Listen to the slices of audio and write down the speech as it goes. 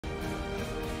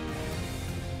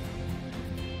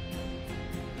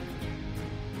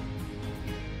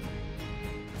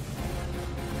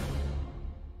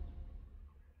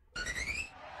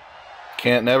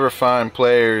Can't never find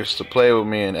players to play with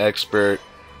me in expert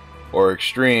or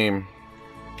extreme,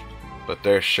 but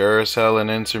they're sure as hell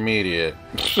in intermediate.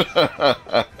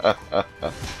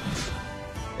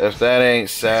 If that ain't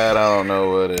sad, I don't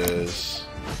know what is.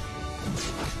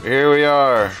 Here we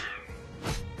are.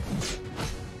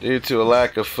 Due to a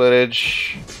lack of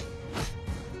footage,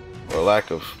 or lack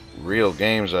of real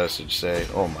games, I should say.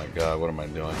 Oh my god, what am I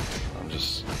doing?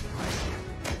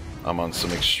 I'm on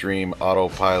some extreme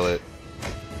autopilot.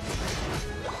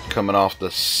 Coming off the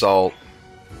salt.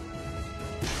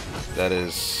 That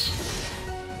is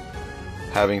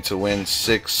having to win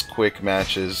 6 quick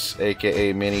matches,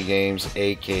 aka mini games,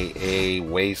 aka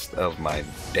waste of my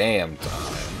damn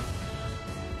time.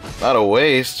 Not a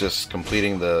waste, just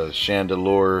completing the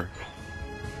Chandelure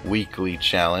weekly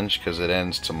challenge because it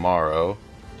ends tomorrow.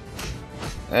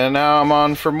 And now I'm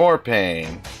on for more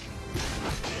pain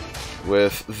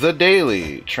with the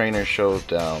daily trainer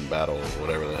showdown battle,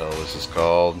 whatever the hell this is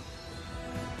called.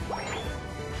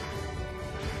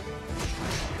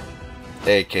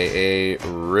 AKA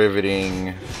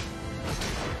riveting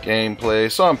gameplay.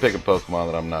 So I'm picking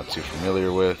Pokemon that I'm not too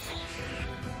familiar with,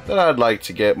 that I'd like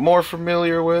to get more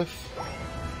familiar with.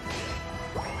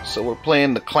 So we're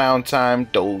playing the Clown Time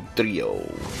Dodrio.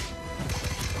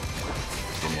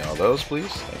 Give me all those,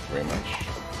 please. Thank you very much.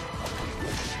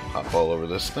 Hop all over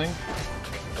this thing.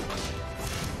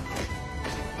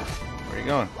 Where are you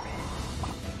going?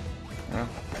 Yeah,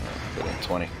 good at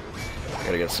 20.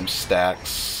 Gotta get some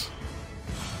stacks.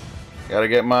 Gotta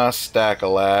get my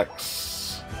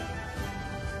stack-a-lax.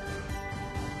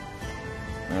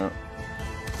 Yeah.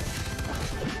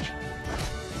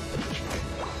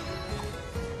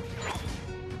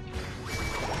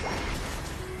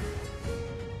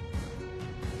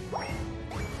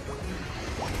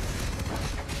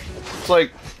 It's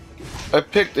like, I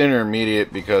picked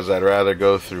intermediate because I'd rather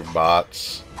go through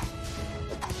bots.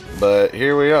 But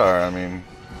here we are. I mean,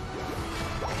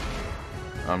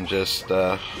 I'm just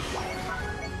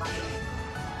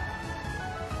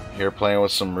here playing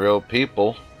with some real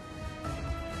people.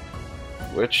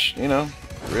 Which, you know,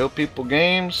 real people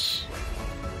games,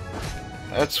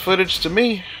 that's footage to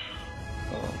me.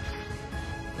 Oh,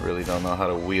 I really don't know how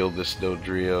to wield this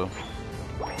Dodrio.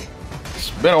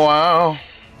 It's been a while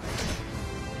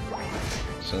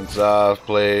since I've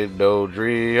played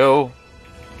Dodrio,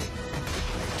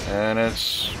 and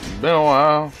it's been a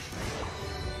while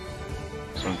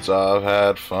since I've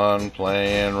had fun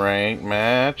playing ranked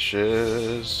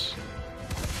matches,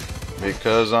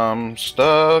 because I'm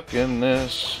stuck in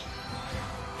this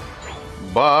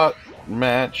bot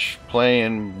match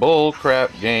playing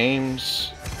bullcrap games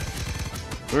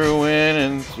through in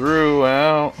and through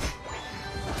out.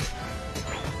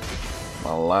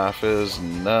 My life is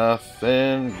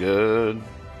nothing good.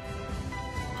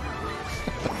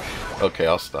 Okay,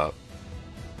 I'll stop.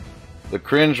 The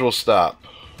cringe will stop.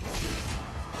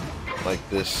 Like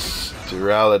this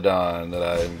Duraludon that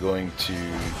I'm going to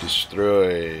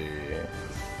destroy.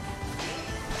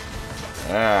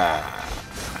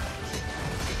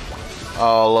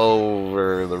 All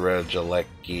over the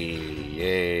Regieleki.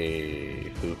 Yay.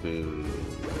 Hoo hoo.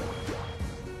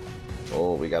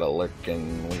 Oh, we got a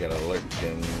lurkin. We got a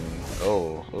lurkin.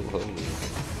 Oh, oh, oh.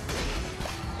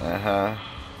 Uh-huh.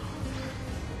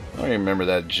 I don't even remember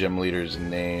that gym leader's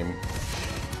name.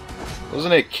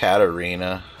 Wasn't it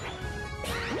Katarina?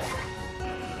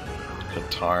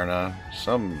 Katarna?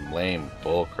 Some lame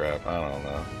bullcrap. I don't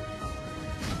know.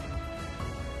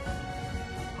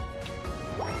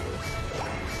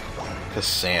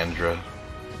 Cassandra.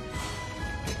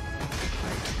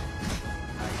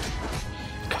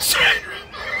 Cassandra!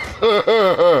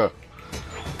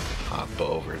 Hop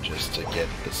over just to get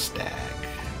the stack.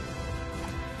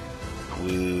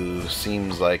 Woo,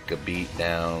 seems like a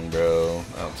beatdown, bro.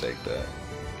 I'll take that.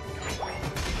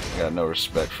 I got no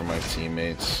respect for my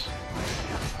teammates.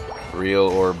 Real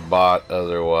or bot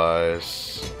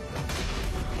otherwise.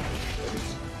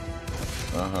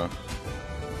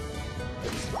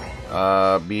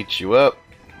 Beat you up.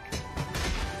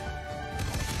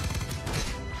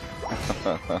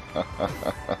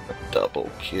 Double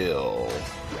kill.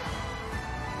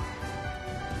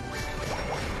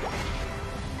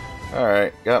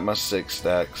 Alright, got my 6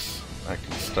 stacks. I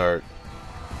can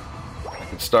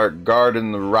start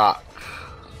guarding the rock.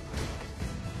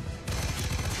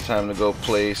 Time to go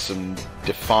play some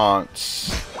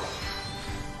defense.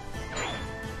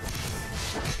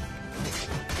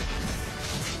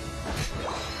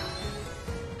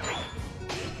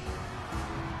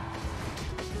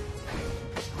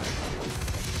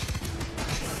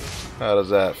 How does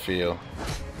that feel?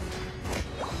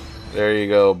 There you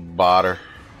go, botter.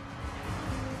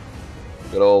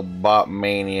 Good old bot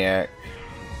maniac.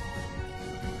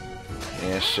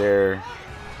 Yeah, sure.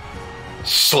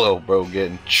 Slow bro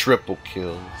getting triple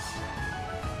kills.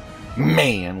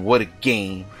 Man, what a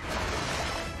game.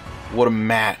 What a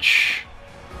match.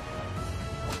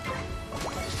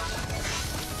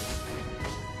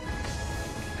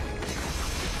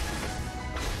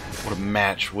 What a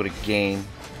match, what a game.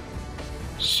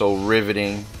 So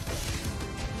riveting.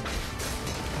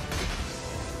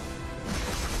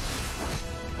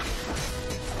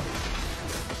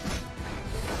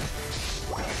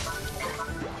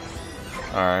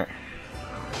 Alright.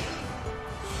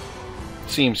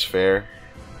 Seems fair.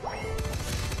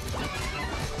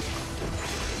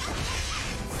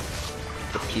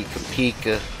 Pika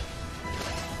Pika.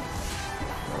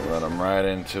 I'll run him right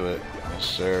into it. Yes,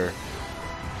 sir.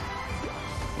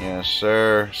 Yes,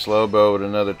 sir. Slowbro with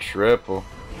another triple.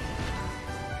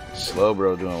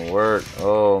 Slowbro doing work.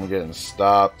 Oh, I'm getting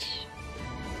stopped.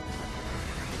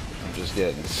 I'm just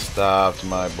getting stopped,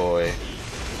 my boy.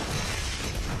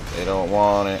 They don't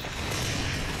want it.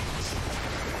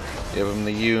 Give them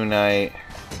the unite.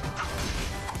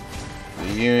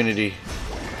 The unity.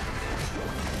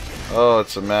 Oh,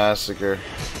 it's a massacre.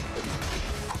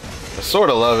 I sort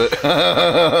of love it.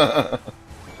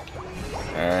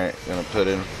 Alright, gonna put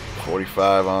in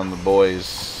 45 on the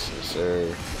boys. Yes,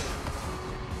 sir.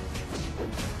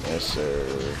 Yes,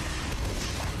 sir.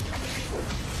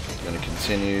 Gonna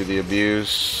continue the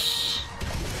abuse.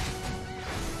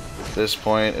 At this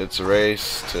point, it's a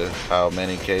race to how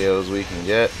many KOs we can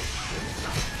get.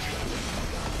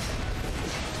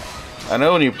 I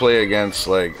know when you play against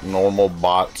like normal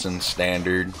bots in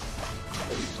standard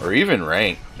or even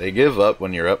ranked, they give up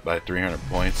when you're up by 300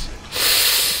 points.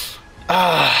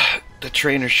 The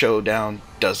trainer showdown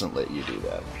doesn't let you do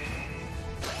that.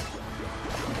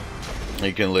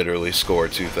 You can literally score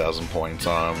 2,000 points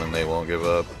on them and they won't give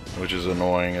up, which is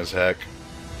annoying as heck.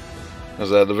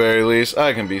 Because at the very least,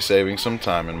 I can be saving some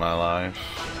time in my life.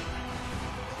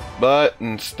 But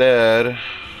instead,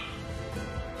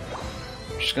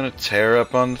 I'm just gonna tear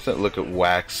up on the look at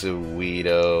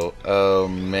Waxuito. Oh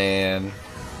man.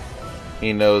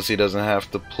 He knows he doesn't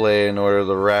have to play in order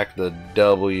to rack the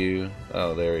W.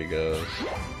 Oh, there he goes.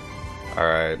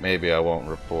 Alright, maybe I won't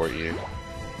report you.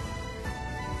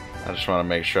 I just want to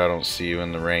make sure I don't see you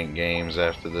in the ranked games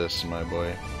after this, my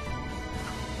boy.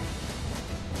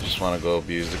 Just want to go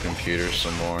abuse the computer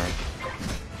some more.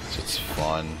 It's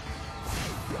fun.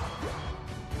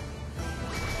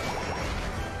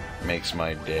 Makes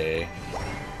my day.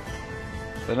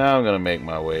 But now I'm gonna make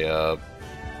my way up.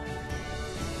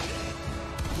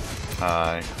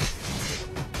 Hi.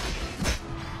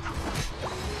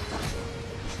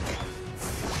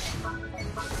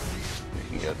 You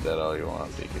can get that all you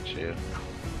want, Pikachu.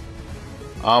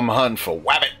 I'm hunting for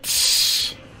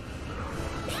wabbits.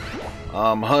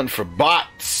 I'm hunting for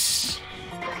bots.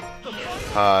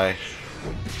 Hi.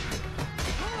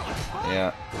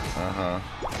 Yeah. Uh-huh.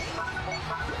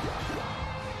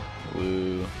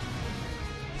 Woo.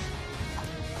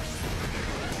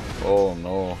 Oh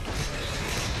no.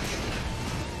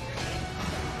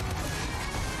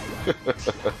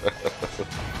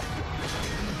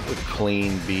 A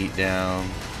clean beat down.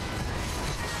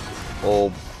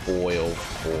 Oh boy, oh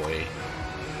boy.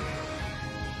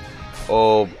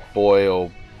 Oh boy,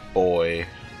 oh boy.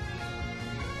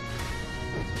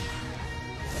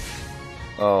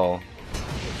 Oh.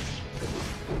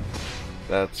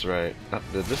 That's right.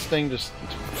 Did this thing just...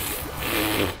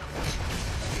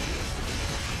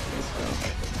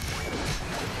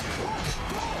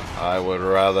 I would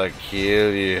rather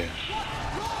kill you.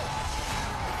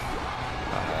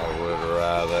 I would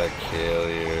rather kill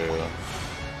you.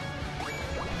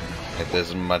 It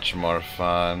is much more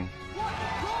fun.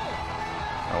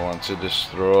 I want to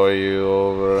destroy you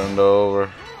over and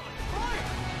over.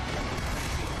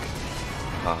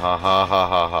 Ha ha ha ha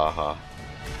ha ha ha.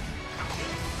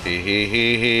 Hee hee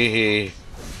hee hee hee.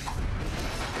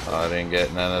 Oh, I didn't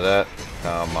get none of that.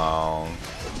 Come on.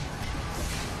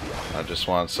 I just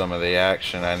want some of the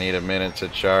action. I need a minute to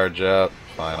charge up.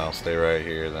 Fine, I'll stay right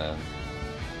here then.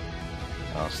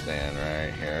 I'll stand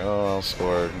right here. Oh, I'll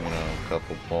score, you know, a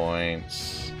couple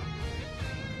points.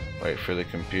 Wait for the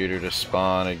computer to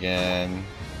spawn again.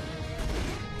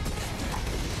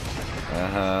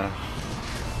 Uh-huh.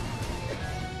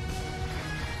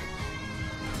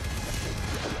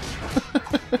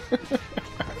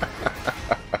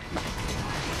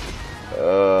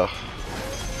 Ugh.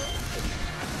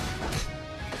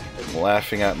 I'm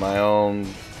laughing at my own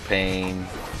pain.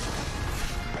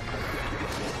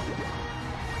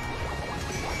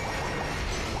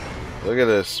 Look at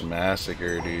this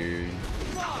massacre, dude.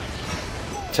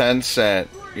 Tencent,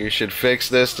 you should fix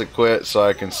this to quit so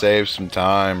I can save some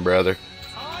time, brother.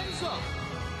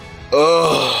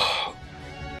 Ugh.